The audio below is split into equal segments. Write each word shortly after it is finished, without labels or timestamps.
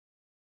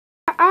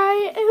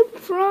I am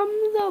from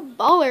the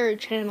Baller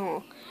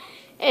channel,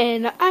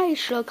 and I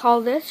shall call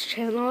this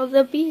channel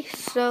The Beast,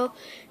 so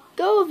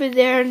go over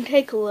there and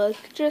take a look,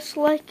 just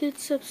like and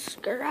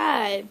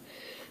subscribe.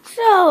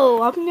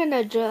 So, I'm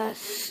gonna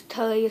just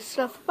tell you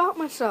stuff about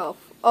myself.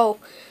 Oh,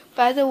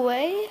 by the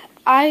way,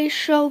 I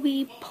shall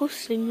be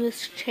posting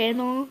this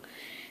channel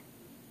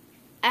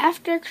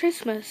after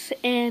Christmas,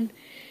 and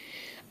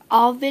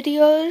all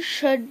videos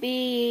should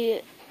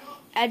be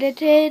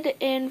edited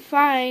and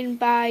fine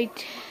by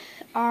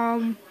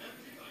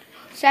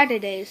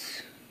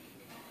Saturdays.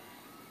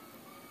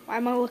 Why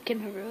am I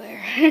looking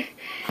everywhere?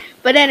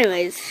 But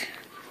anyways,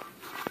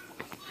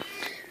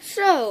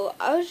 so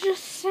I was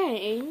just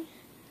saying,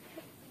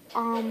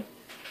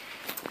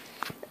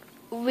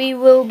 we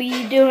will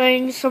be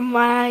doing some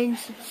lines,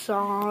 some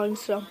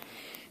songs,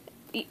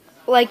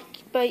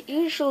 but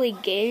usually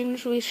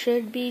games we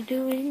should be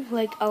doing,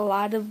 like a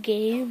lot of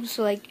games,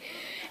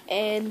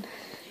 and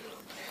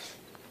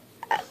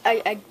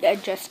I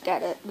just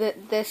got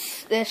it.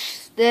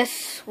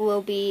 This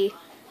will be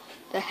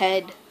the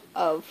head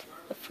of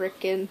the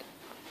frickin'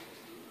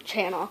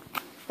 channel.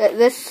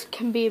 This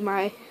can be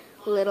my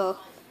little,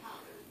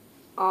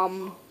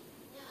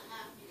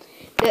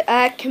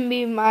 that can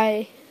be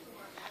my,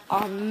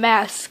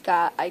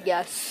 mascot, I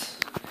guess.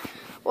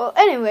 Well,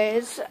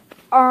 anyways,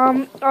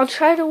 I'll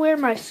try to wear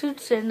my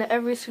suits in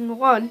every single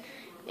one,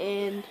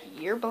 and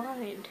you're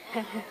blind.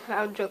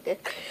 I'm joking.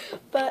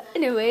 But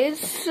anyways,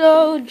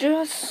 so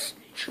just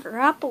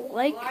drop a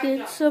like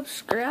and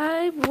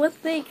subscribe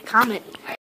with a comment.